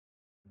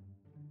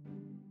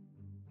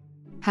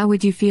How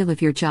would you feel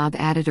if your job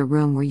added a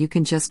room where you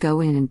can just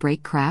go in and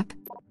break crap?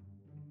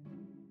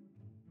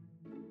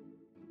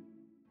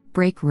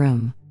 Break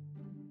room.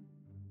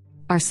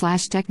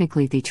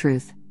 r/technically the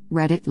truth,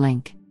 Reddit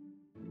link.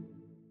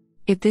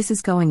 If this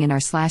is going in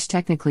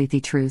r/technically the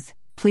truth,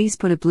 please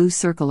put a blue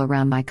circle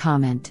around my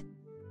comment.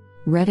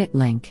 Reddit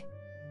link.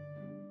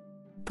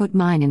 Put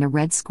mine in a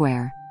red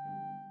square.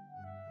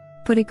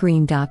 Put a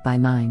green dot by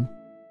mine.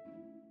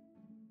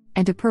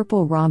 And a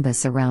purple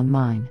rhombus around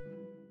mine.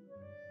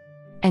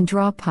 And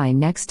draw pi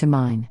next to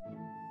mine.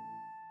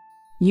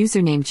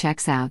 Username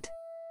checks out.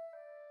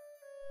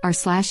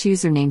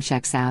 r/username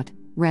checks out,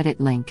 Reddit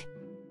link.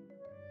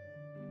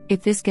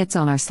 If this gets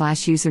on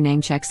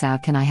r/username checks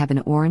out, can I have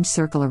an orange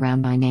circle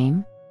around my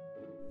name?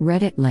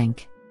 Reddit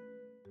link.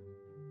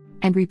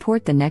 And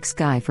report the next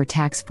guy for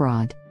tax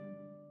fraud.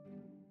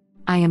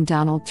 I am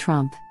Donald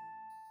Trump.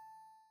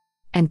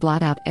 And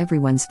blot out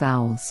everyone's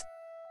vowels.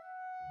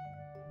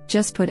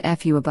 Just put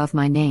FU above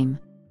my name.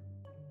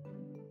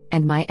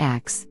 And my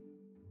axe.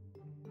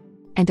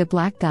 And a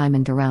black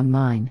diamond around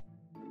mine.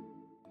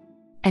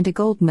 And a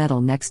gold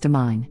medal next to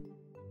mine.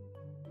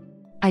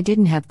 I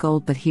didn't have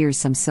gold, but here's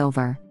some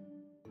silver.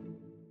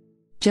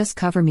 Just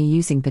cover me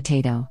using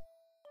potato.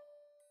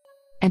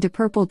 And a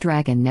purple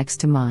dragon next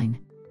to mine.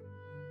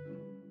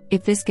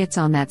 If this gets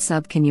on that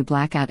sub, can you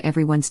black out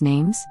everyone's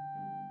names?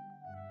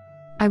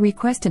 I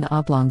request an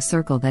oblong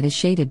circle that is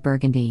shaded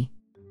burgundy.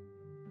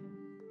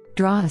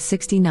 Draw a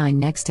 69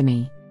 next to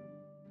me.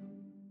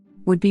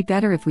 Would be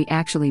better if we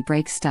actually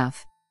break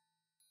stuff.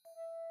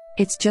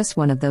 It's just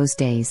one of those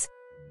days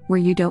where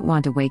you don't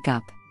want to wake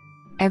up.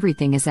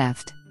 Everything is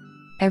effed.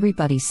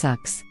 Everybody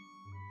sucks.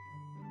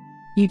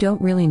 You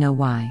don't really know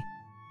why,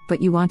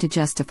 but you want to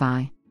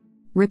justify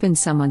ripping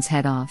someone's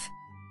head off.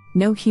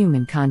 No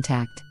human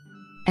contact.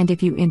 And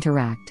if you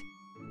interact,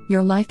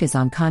 your life is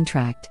on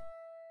contract.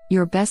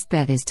 Your best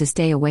bet is to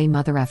stay away,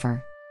 mother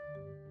effer.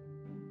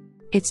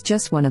 It's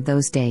just one of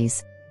those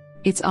days.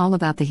 It's all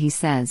about the he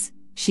says,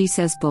 she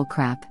says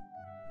bullcrap.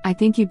 I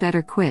think you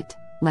better quit,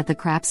 let the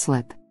crap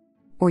slip.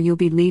 Or you'll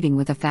be leaving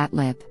with a fat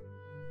lip.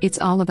 It's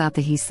all about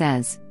the he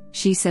says,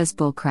 she says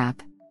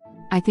bullcrap.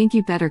 I think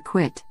you better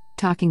quit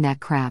talking that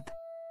crap.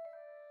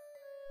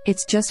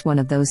 It's just one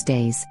of those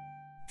days.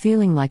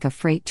 Feeling like a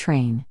freight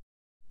train.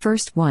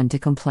 First one to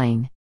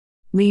complain.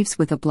 Leaves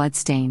with a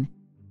bloodstain.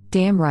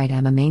 Damn right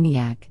I'm a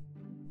maniac.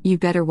 You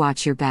better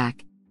watch your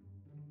back.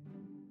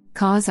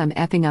 'Cause I'm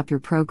effing up your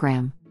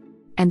program.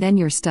 And then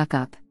you're stuck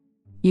up.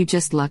 You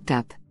just lucked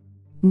up.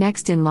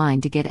 Next in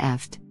line to get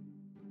effed.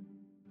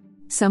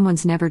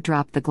 Someone's never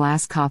dropped the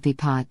glass coffee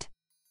pot.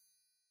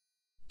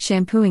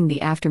 Shampooing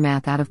the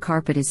aftermath out of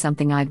carpet is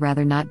something I'd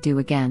rather not do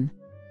again.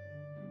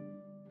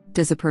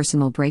 Does a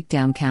personal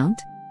breakdown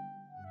count?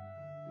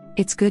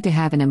 It's good to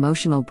have an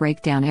emotional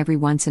breakdown every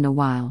once in a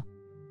while.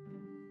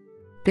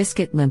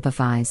 Biscuit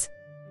limpifies.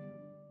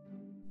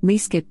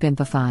 Leeskit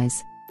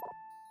bimpifies.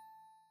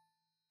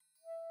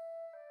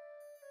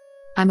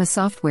 I'm a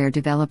software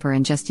developer,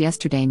 and just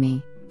yesterday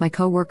my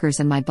coworkers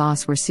and my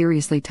boss were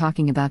seriously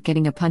talking about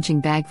getting a punching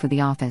bag for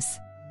the office.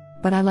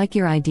 But I like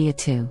your idea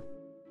too.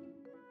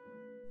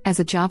 As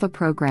a Java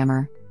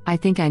programmer, I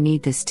think I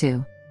need this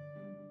too.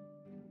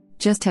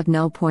 Just have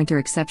null pointer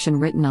exception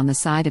written on the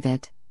side of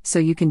it, so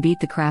you can beat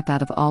the crap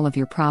out of all of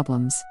your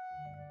problems.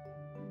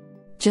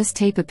 Just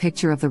tape a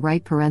picture of the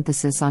right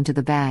parenthesis onto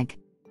the bag.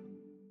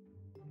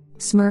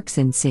 Smirks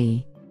in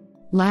C.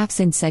 Laughs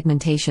in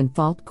segmentation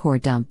fault core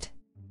dumped.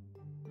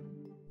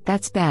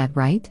 That's bad,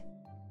 right?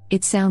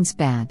 It sounds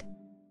bad.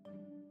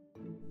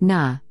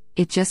 Nah,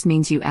 it just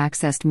means you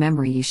accessed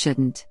memory you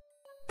shouldn't.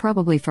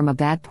 Probably from a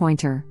bad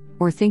pointer,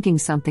 or thinking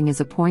something is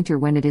a pointer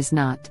when it is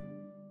not.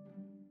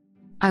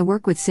 I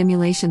work with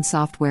simulation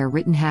software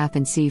written half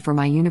in C for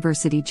my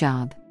university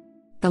job.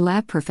 The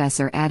lab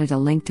professor added a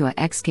link to a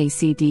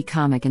XKCD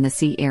comic in the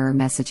C error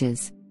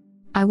messages.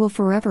 I will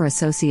forever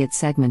associate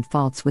segment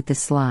faults with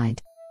this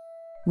slide.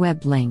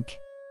 Web link.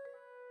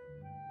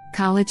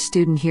 College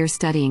student here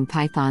studying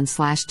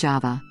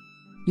Python/Java.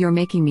 You're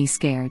making me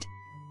scared.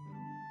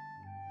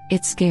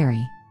 It's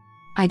scary.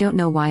 I don't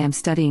know why I'm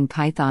studying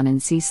Python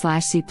and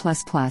C/C++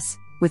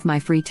 with my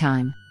free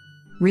time.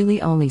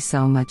 Really only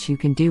so much you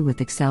can do with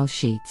Excel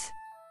sheets.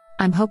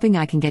 I'm hoping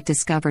I can get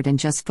discovered and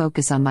just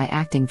focus on my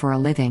acting for a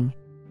living.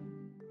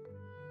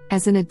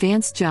 As an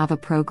advanced Java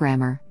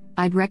programmer,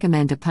 I'd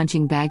recommend a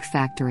punching bag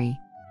factory.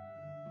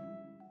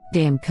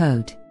 Damn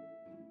code.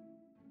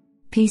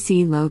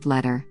 PC load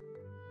letter.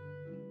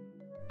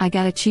 I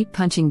got a cheap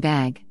punching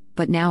bag,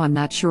 but now I'm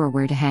not sure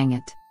where to hang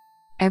it.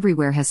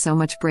 Everywhere has so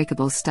much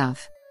breakable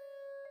stuff.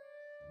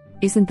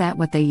 Isn't that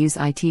what they use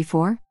IT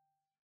for?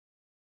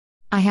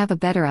 I have a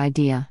better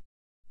idea.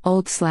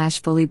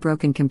 Old/fully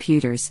broken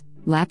computers,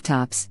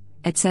 laptops,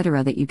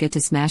 etc. that you get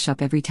to smash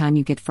up every time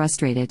you get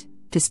frustrated,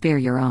 to spare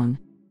your own.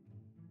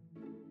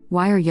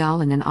 Why are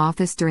y'all in an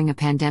office during a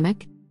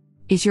pandemic?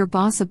 Is your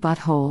boss a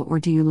butthole, or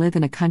do you live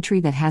in a country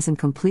that hasn't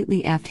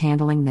completely effed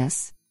handling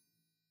this?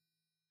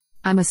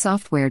 I'm a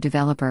software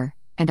developer,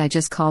 and I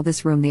just call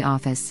this room the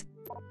office.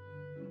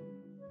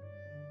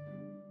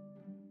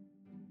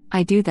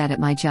 I do that at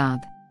my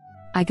job.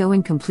 I go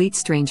in complete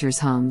strangers'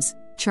 homes,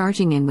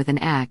 charging in with an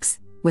axe,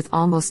 with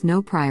almost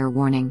no prior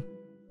warning.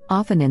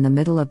 Often in the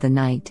middle of the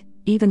night,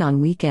 even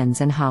on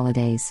weekends and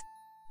holidays.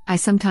 I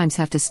sometimes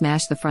have to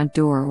smash the front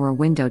door or a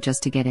window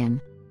just to get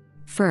in.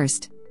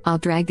 First, I'll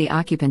drag the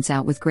occupants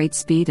out with great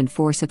speed and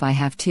force if I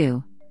have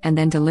to, and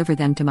then deliver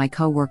them to my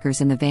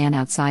co-workers in the van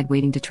outside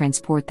waiting to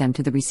transport them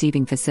to the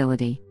receiving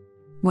facility.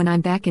 When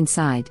I'm back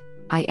inside,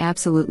 I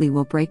absolutely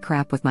will break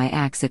crap with my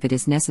axe if it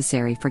is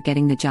necessary for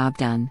getting the job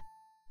done.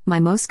 My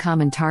most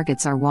common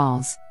targets are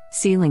walls,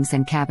 ceilings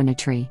and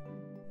cabinetry.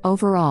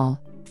 Overall,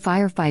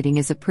 firefighting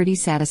is a pretty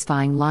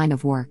satisfying line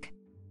of work.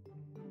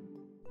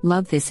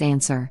 Love this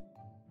answer.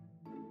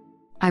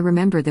 I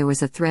remember there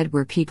was a thread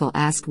where people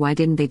asked why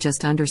didn't they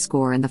just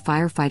underscore, and the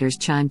firefighters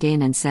chimed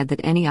in and said that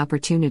any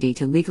opportunity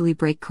to legally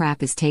break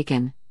crap is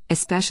taken,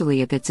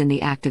 especially if it's in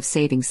the act of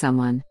saving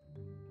someone.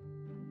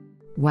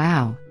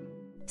 Wow.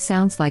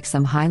 Sounds like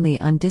some highly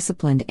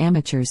undisciplined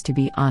amateurs, to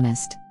be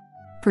honest.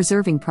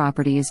 Preserving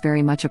property is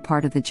very much a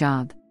part of the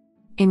job.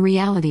 In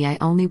reality, I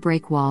only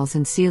break walls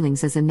and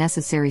ceilings as a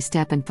necessary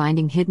step in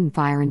finding hidden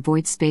fire and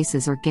void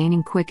spaces or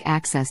gaining quick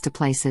access to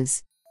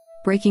places.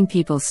 Breaking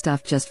people's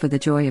stuff just for the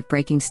joy of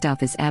breaking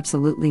stuff is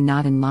absolutely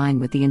not in line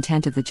with the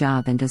intent of the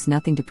job and does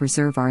nothing to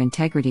preserve our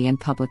integrity and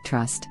public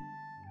trust.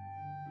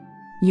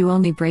 You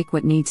only break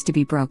what needs to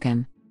be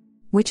broken.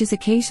 Which is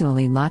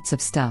occasionally lots of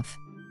stuff.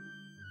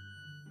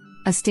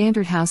 A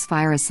standard house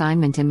fire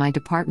assignment in my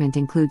department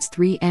includes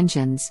 3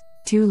 engines,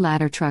 2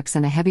 ladder trucks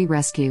and a heavy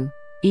rescue,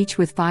 each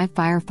with 5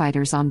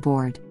 firefighters on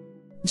board.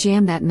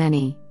 Jam that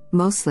many,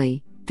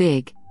 mostly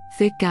big,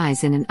 thick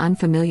guys in an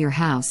unfamiliar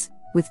house,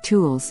 with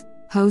tools,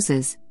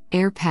 hoses,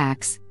 air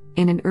packs,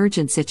 in an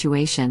urgent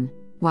situation,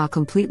 while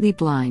completely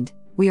blind,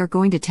 we are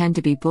going to tend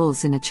to be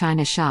bulls in a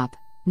china shop,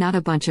 not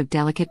a bunch of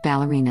delicate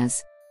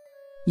ballerinas.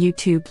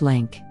 YouTube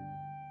link.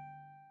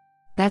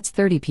 That's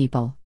 30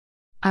 people.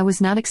 I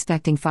was not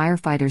expecting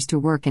firefighters to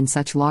work in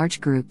such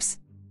large groups.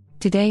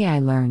 Today I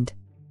learned.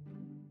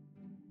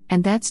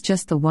 And that's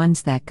just the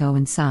ones that go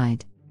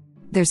inside.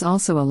 There's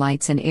also a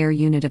lights and air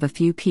unit of a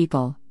few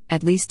people,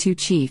 at least 2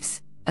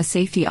 chiefs, a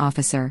safety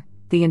officer,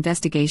 the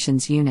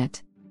investigations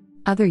unit.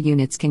 Other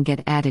units can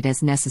get added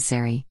as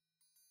necessary.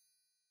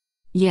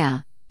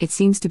 Yeah, it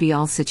seems to be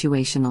all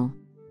situational.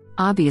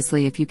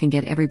 Obviously, if you can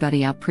get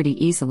everybody out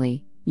pretty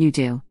easily, you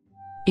do.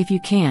 If you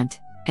can't,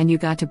 and you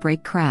got to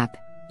break crap,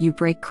 you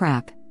break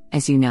crap,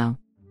 as you know.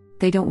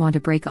 They don't want to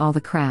break all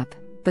the crap,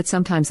 but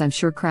sometimes I'm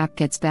sure crap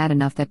gets bad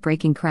enough that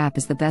breaking crap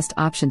is the best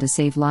option to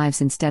save lives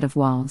instead of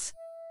walls.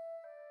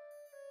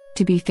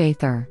 To be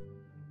faither.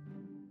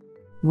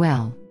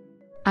 Well,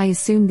 I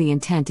assume the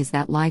intent is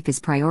that life is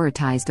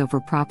prioritized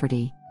over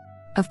property.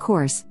 Of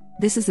course,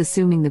 this is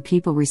assuming the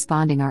people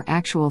responding are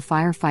actual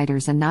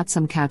firefighters and not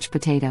some couch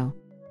potato.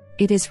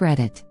 It is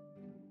Reddit.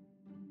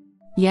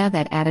 Yeah,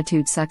 that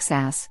attitude sucks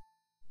ass.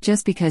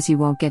 Just because you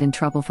won't get in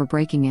trouble for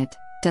breaking it,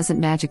 doesn't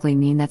magically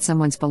mean that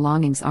someone's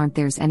belongings aren't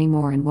theirs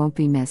anymore and won't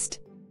be missed.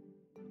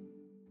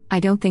 I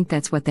don't think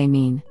that's what they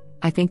mean.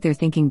 I think they're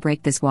thinking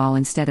break this wall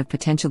instead of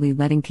potentially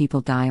letting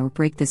people die, or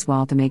break this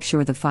wall to make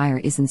sure the fire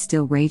isn't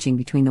still raging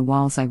between the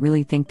walls. I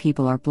really think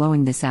people are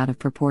blowing this out of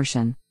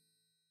proportion.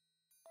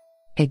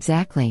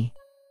 Exactly.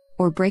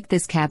 Or break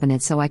this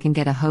cabinet so I can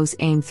get a hose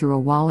aimed through a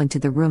wall into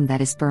the room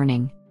that is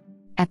burning.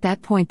 At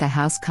that point the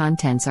house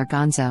contents are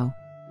gonzo.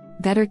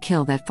 Better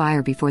kill that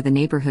fire before the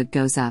neighborhood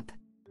goes up.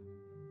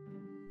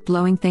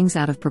 Blowing things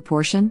out of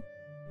proportion?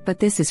 But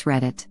this is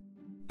Reddit.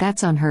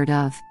 That's unheard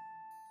of.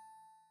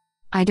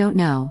 I don't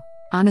know.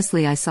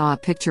 Honestly, I saw a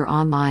picture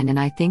online and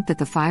I think that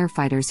the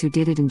firefighters who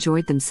did it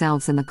enjoyed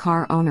themselves and the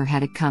car owner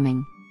had it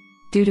coming.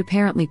 Dude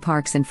apparently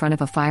parks in front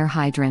of a fire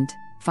hydrant.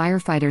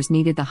 Firefighters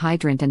needed the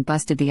hydrant and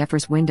busted the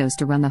efforts windows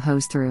to run the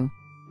hose through.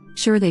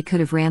 Sure, they could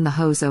have ran the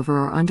hose over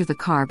or under the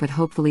car, but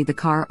hopefully the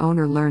car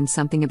owner learned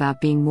something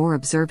about being more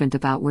observant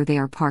about where they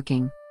are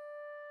parking.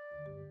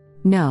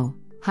 No,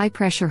 high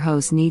pressure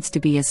hose needs to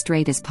be as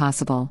straight as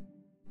possible.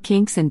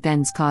 Kinks and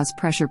bends cause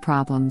pressure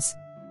problems.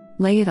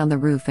 Lay it on the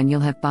roof and you'll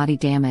have body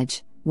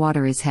damage.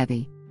 Water is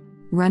heavy.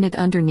 Run it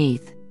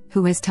underneath.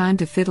 Who has time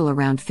to fiddle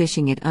around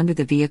fishing it under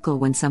the vehicle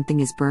when something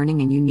is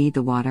burning and you need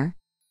the water?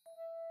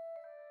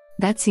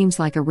 That seems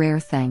like a rare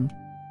thing.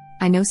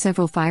 I know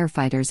several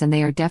firefighters and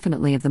they are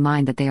definitely of the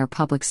mind that they are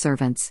public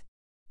servants.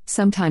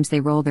 Sometimes they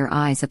roll their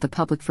eyes at the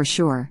public for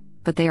sure,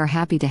 but they are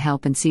happy to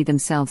help and see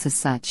themselves as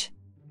such.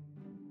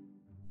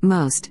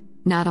 Most,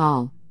 not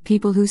all,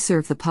 people who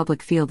serve the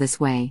public feel this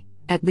way,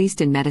 at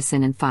least in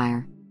medicine and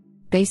fire.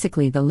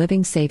 Basically the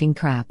living saving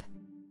crap.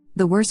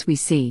 The worse we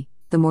see,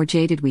 the more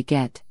jaded we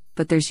get,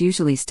 but there's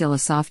usually still a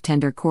soft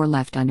tender core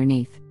left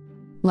underneath.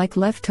 Like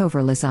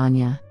leftover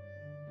lasagna.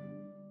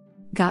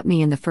 Got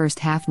me in the first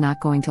half, not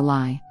going to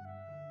lie.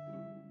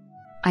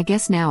 I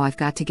guess now I've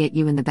got to get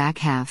you in the back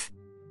half.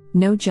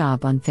 No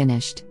job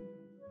unfinished.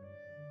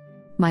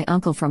 My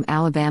uncle from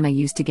Alabama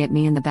used to get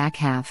me in the back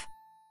half.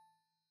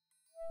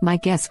 My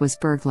guess was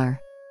burglar.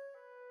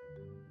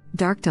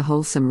 Dark to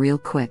wholesome real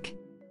quick.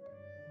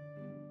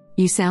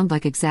 You sound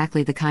like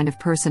exactly the kind of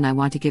person I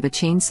want to give a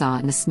chainsaw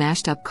in a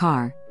smashed up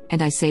car,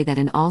 and I say that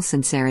in all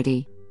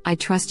sincerity. I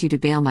trust you to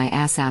bail my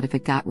ass out if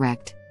it got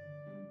wrecked.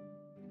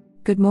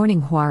 Good morning,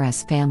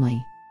 Juarez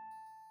family.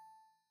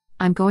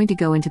 I'm going to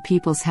go into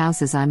people's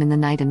houses I'm in the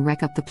night and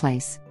wreck up the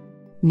place.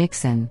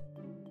 Nixon.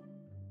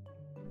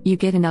 You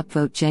get an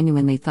upvote,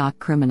 genuinely thought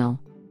criminal.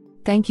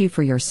 Thank you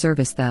for your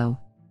service though.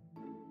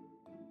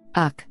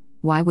 Ugh,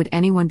 why would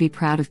anyone be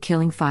proud of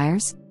killing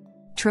fires?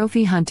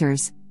 Trophy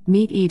hunters,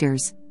 meat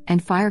eaters,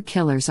 and fire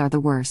killers are the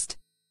worst.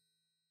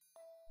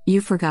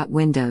 You forgot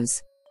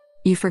windows.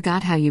 You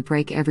forgot how you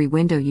break every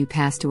window you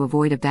pass to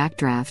avoid a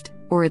backdraft,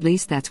 or at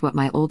least that's what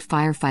my old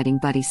firefighting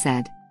buddy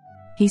said.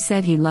 He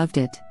said he loved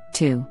it,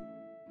 too.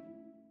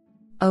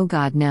 Oh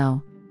God,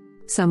 no.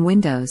 Some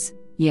windows,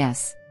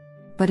 yes.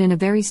 But in a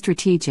very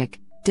strategic,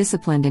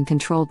 disciplined and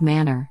controlled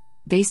manner,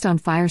 based on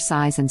fire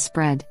size and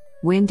spread,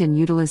 wind and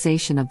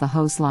utilization of the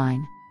hose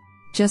line.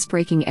 Just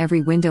breaking every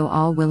window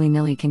all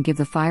willy-nilly can give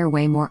the fire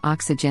way more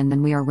oxygen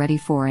than we are ready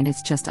for, and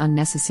it's just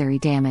unnecessary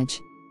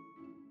damage.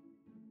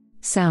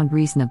 Sound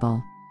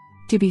reasonable.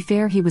 To be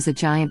fair, he was a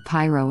giant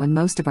pyro and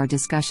most of our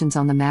discussions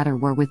on the matter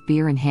were with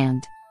beer in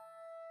hand.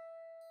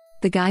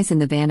 The guys in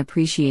the van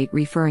appreciate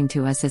referring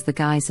to us as the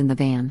guys in the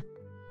van,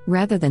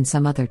 rather than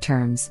some other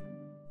terms.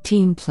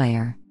 Team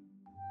player.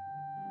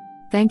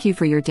 Thank you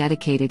for your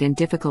dedicated and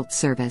difficult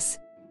service.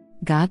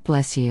 God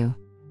bless you.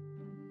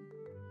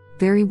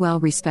 Very well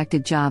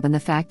respected job and the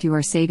fact you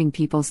are saving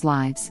people's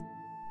lives.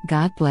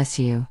 God bless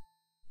you.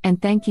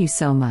 And thank you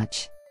so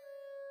much.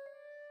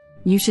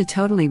 You should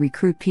totally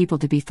recruit people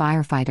to be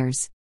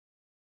firefighters.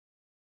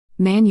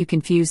 Man, you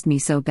confused me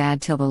so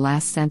bad till the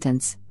last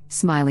sentence,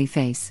 smiley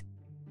face.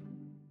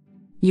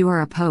 You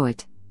are a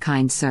poet,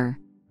 kind sir.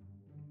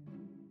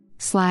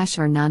 /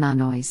 or na-na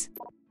noise.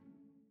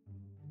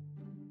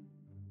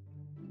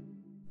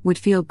 Would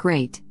feel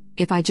great,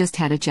 if I just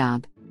had a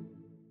job.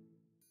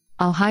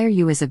 I'll hire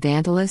you as a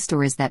vandalist,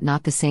 or is that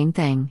not the same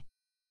thing?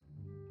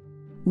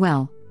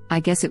 Well, I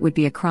guess it would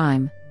be a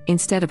crime,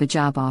 instead of a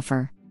job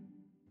offer.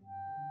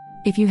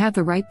 If you have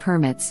the right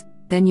permits,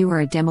 then you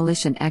are a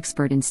demolition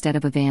expert instead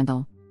of a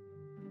vandal.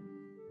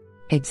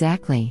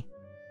 Exactly.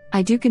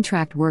 I do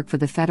contract work for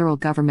the federal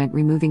government,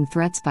 removing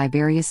threats by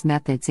various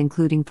methods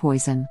including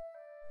poison.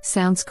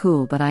 Sounds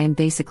cool, but I am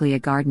basically a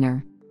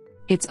gardener.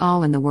 It's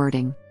all in the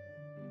wording.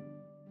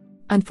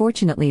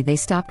 Unfortunately, they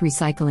stopped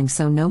recycling,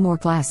 so no more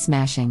glass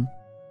smashing.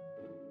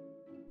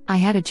 I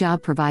had a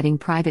job providing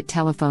private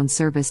telephone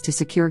service to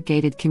secure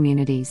gated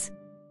communities,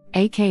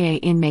 aka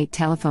inmate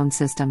telephone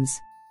systems.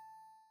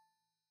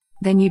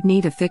 Then you'd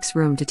need a fixed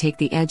room to take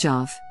the edge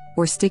off,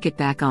 or stick it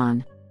back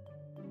on.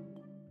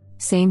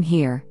 Same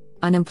here,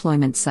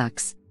 unemployment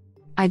sucks.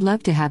 I'd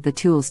love to have the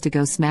tools to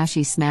go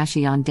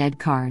smashy on dead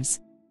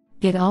cars.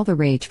 Get all the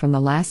rage from the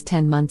last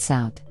 10 months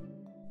out.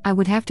 I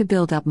would have to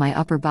build up my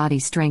upper body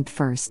strength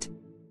first.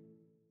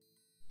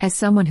 As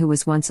someone who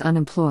was once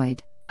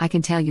unemployed, I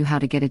can tell you how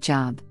to get a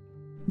job.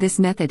 This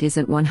method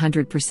isn't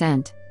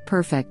 100%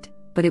 perfect,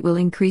 but it will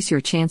increase your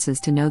chances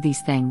to know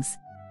these things.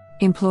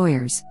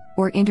 Employers,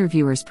 or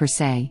interviewers per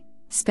se,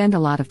 spend a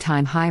lot of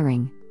time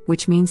hiring,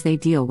 which means they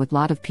deal with a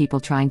lot of people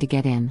trying to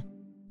get in.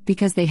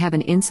 Because they have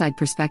an inside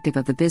perspective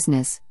of the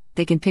business,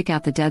 they can pick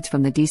out the duds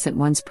from the decent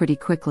ones pretty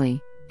quickly,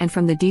 and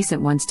from the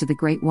decent ones to the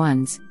great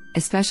ones,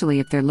 especially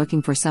if they're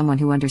looking for someone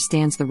who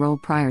understands the role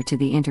prior to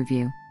the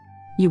interview.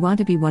 You want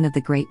to be one of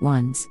the great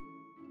ones.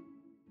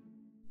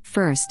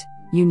 First,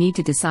 you need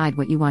to decide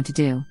what you want to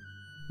do.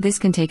 This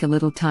can take a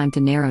little time to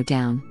narrow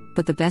down,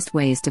 but the best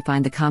way is to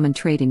find the common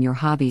trait in your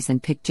hobbies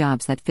and pick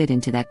jobs that fit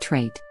into that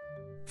trait.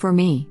 For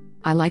me,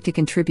 I like to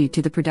contribute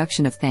to the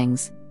production of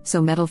things,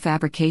 so metal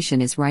fabrication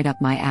is right up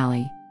my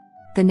alley.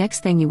 The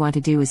next thing you want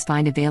to do is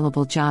find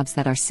available jobs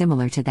that are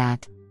similar to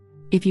that.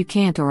 If you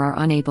can't or are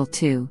unable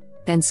to,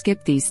 then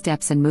skip these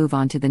steps and move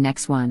on to the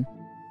next one.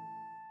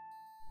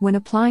 When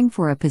applying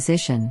for a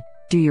position,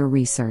 do your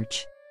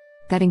research.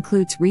 That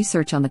includes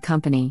research on the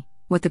company,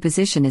 what the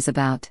position is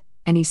about,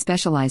 any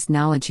specialized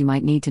knowledge you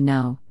might need to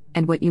know,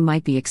 and what you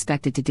might be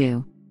expected to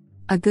do.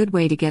 A good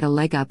way to get a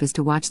leg up is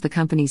to watch the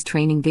company's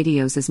training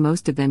videos, as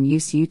most of them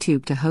use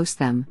YouTube to host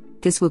them.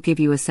 This will give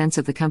you a sense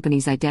of the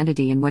company's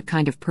identity and what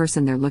kind of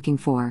person they're looking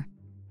for.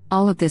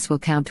 All of this will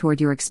count toward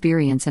your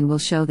experience and will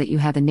show that you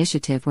have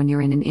initiative when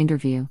you're in an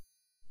interview.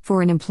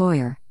 For an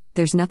employer,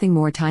 there's nothing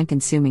more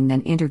time-consuming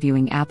than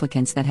interviewing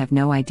applicants that have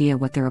no idea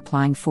what they're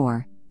applying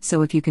for,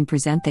 so if you can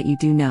present that you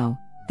do know,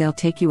 they'll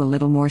take you a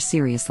little more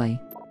seriously.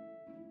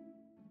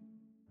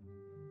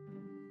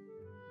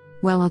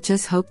 Well, I'll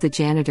just hope the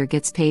janitor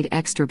gets paid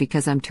extra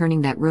because I'm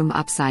turning that room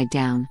upside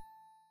down.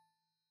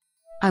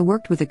 I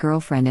worked with a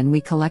girlfriend and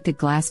we collected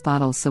glass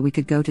bottles so we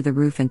could go to the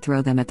roof and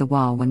throw them at the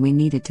wall when we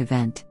needed to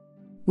vent.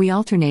 We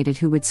alternated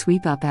who would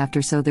sweep up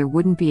after so there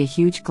wouldn't be a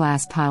huge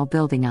glass pile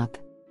building up.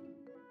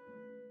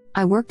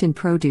 I worked in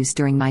produce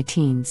during my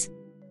teens.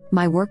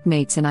 My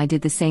workmates and I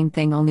did the same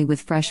thing, only with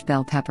fresh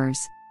bell peppers.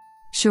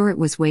 Sure, it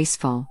was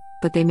wasteful,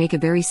 but they make a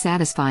very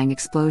satisfying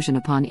explosion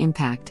upon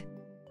impact.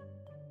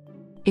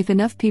 If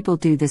enough people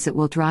do this, it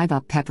will drive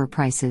up pepper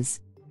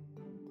prices.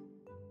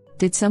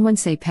 Did someone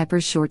say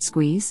peppers short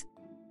squeeze?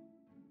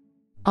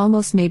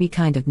 Almost, maybe,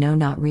 kind of, no,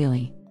 not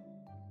really.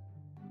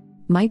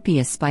 Might be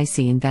a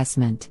spicy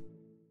investment.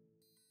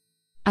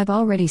 I've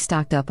already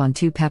stocked up on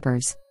 2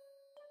 peppers.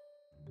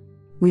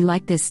 We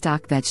like this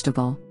stock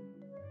vegetable.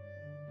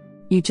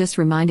 You just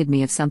reminded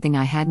me of something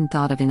I hadn't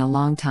thought of in a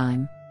long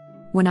time.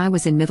 When I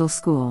was in middle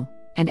school,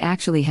 and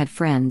actually had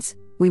friends,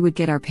 we would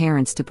get our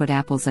parents to put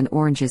apples and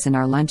oranges in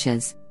our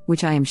lunches,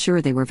 which I am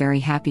sure they were very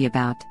happy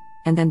about,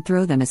 and then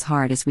throw them as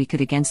hard as we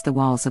could against the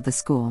walls of the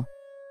school.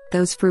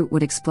 Those fruit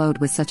would explode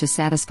with such a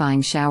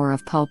satisfying shower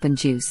of pulp and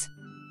juice.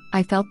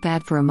 I felt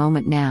bad for a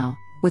moment now,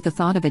 with the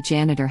thought of a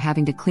janitor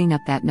having to clean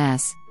up that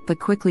mess, but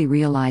quickly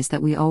realized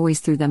that we always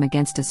threw them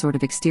against a sort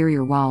of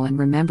exterior wall and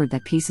remembered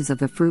that pieces of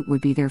the fruit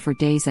would be there for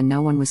days and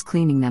no one was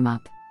cleaning them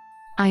up.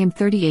 I am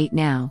 38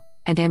 now,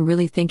 and am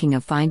really thinking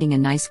of finding a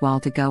nice wall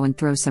to go and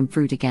throw some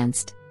fruit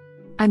against.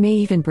 I may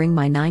even bring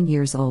my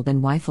 9-year-old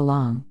and wife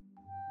along.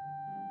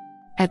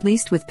 At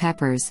least with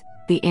peppers,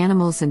 the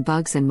animals and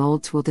bugs and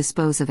molds will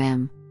dispose of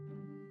them.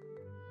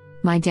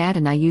 My dad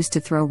and I used to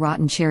throw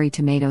rotten cherry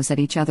tomatoes at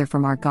each other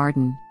from our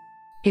garden.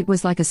 It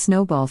was like a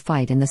snowball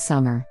fight in the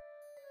summer.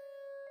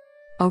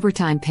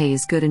 Overtime pay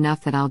is good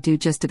enough that I'll do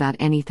just about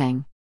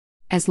anything.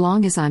 As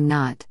long as I'm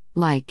not,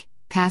 like,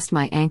 past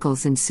my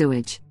ankles in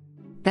sewage.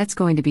 That's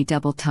going to be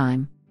double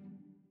time.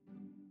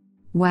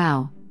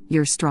 Wow,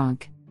 you're strong.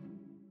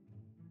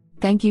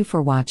 Thank you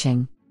for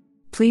watching.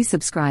 Please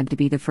subscribe to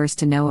be the first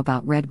to know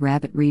about Red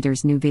Rabbit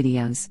Reader's new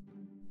videos.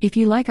 If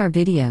you like our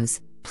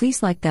videos,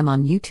 please like them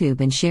on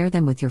YouTube and share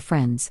them with your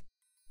friends.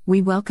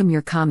 We welcome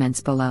your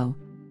comments below.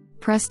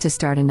 Press to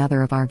start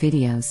another of our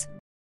videos.